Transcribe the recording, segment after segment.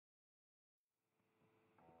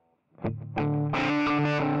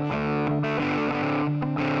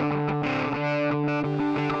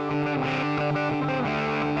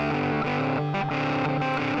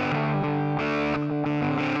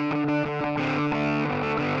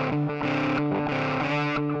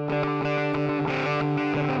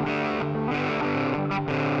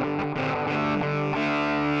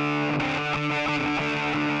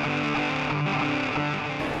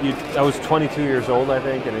I was 22 years old, I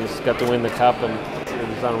think, and I just got to win the cup, and it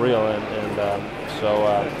was unreal,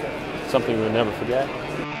 so something we'll never forget.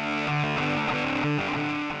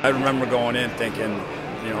 I remember going in thinking,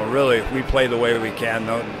 really, if we play the way we can,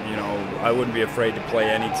 I wouldn't be afraid to play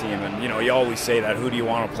any team. And, you always say that, who do you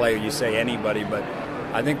want to play? You say anybody, but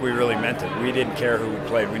I think we really meant it. We didn't care who we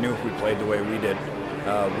played. We knew if we played the way we did,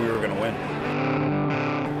 we were going to win.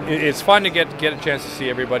 It's fun to get a chance to see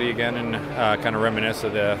everybody again and kind of reminisce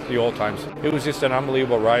of the old times. It was just an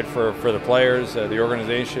unbelievable ride for the players, the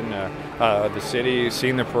organization, the city,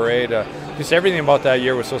 seeing the parade. Just everything about that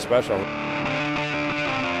year was so special.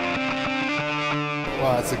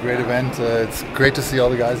 Well, it's a great event. It's great to see all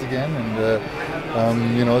the guys again, and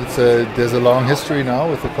there's a long history now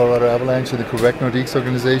with the Colorado Avalanche and the Quebec Nordiques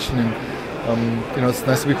organization, and it's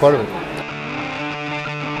nice to be part of it.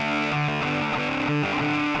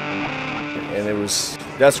 And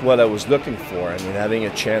that's what I was looking for. I mean, having a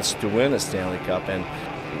chance to win a Stanley Cup, and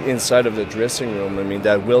inside of the dressing room, I mean,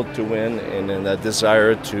 that will to win, and then that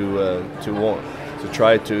desire to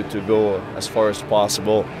try to go as far as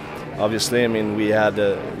possible. Obviously, I mean, we had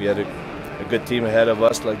a good team ahead of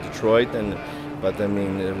us, like Detroit, but I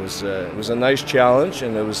mean, it was a nice challenge,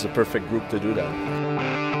 and it was the perfect group to do that.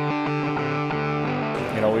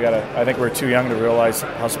 I think we're too young to realize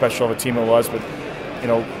how special of a team it was, but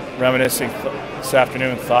reminiscing this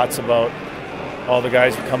afternoon, thoughts about all the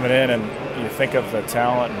guys coming in, and you think of the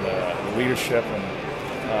talent and the leadership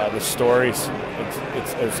and the stories.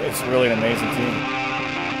 It's really an amazing team.